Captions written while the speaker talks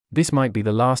This might be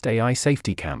the last AI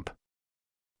safety camp.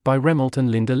 By Remelt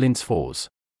and Linda Lindsfors.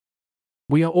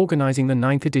 We are organizing the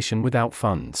 9th edition without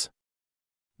funds.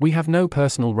 We have no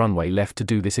personal runway left to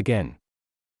do this again.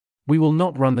 We will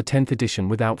not run the 10th edition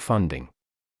without funding.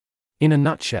 In a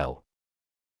nutshell.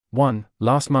 1.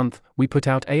 Last month, we put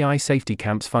out AI Safety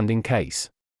Camp's funding case.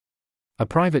 A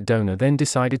private donor then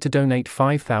decided to donate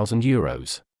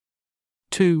 €5,000.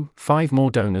 2. 5 more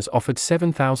donors offered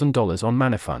 $7,000 on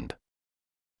Manifund.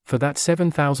 For that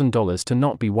 $7,000 to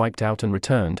not be wiped out and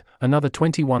returned, another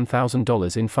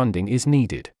 $21,000 in funding is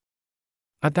needed.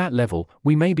 At that level,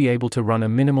 we may be able to run a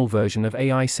minimal version of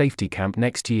AI Safety Camp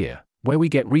next year, where we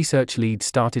get research leads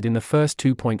started in the first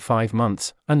 2.5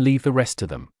 months, and leave the rest to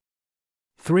them.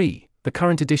 3. The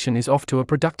current edition is off to a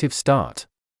productive start.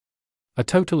 A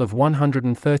total of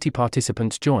 130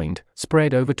 participants joined,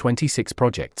 spread over 26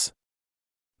 projects.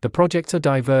 The projects are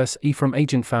diverse, from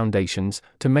agent foundations,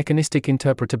 to mechanistic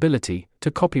interpretability,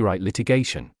 to copyright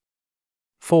litigation.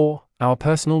 4. Our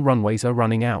personal runways are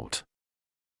running out.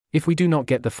 If we do not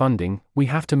get the funding, we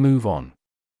have to move on.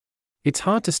 It's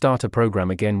hard to start a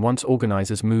program again once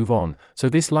organizers move on, so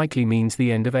this likely means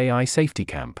the end of AI Safety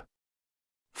Camp.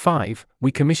 5.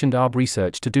 We commissioned ARB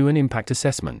Research to do an impact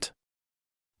assessment.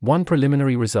 One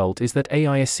preliminary result is that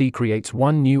AISC creates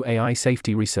one new AI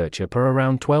safety researcher per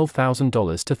around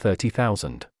 $12,000 to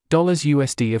 $30,000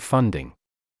 USD of funding.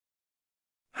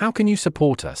 How can you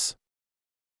support us?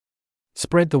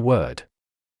 Spread the word.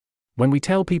 When we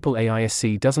tell people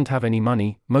AISC doesn't have any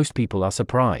money, most people are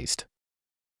surprised.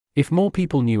 If more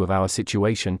people knew of our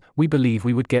situation, we believe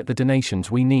we would get the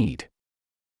donations we need.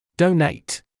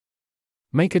 Donate.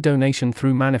 Make a donation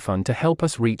through Manifund to help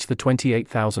us reach the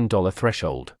 $28,000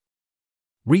 threshold.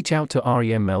 Reach out to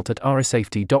Remelt at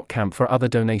rsafety.camp for other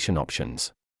donation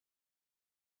options.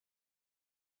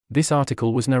 This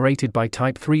article was narrated by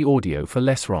Type 3 Audio for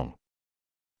Less Wrong.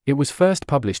 It was first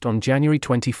published on January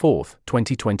 24,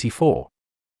 2024.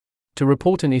 To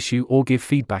report an issue or give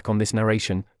feedback on this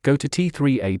narration, go to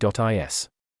t3a.is.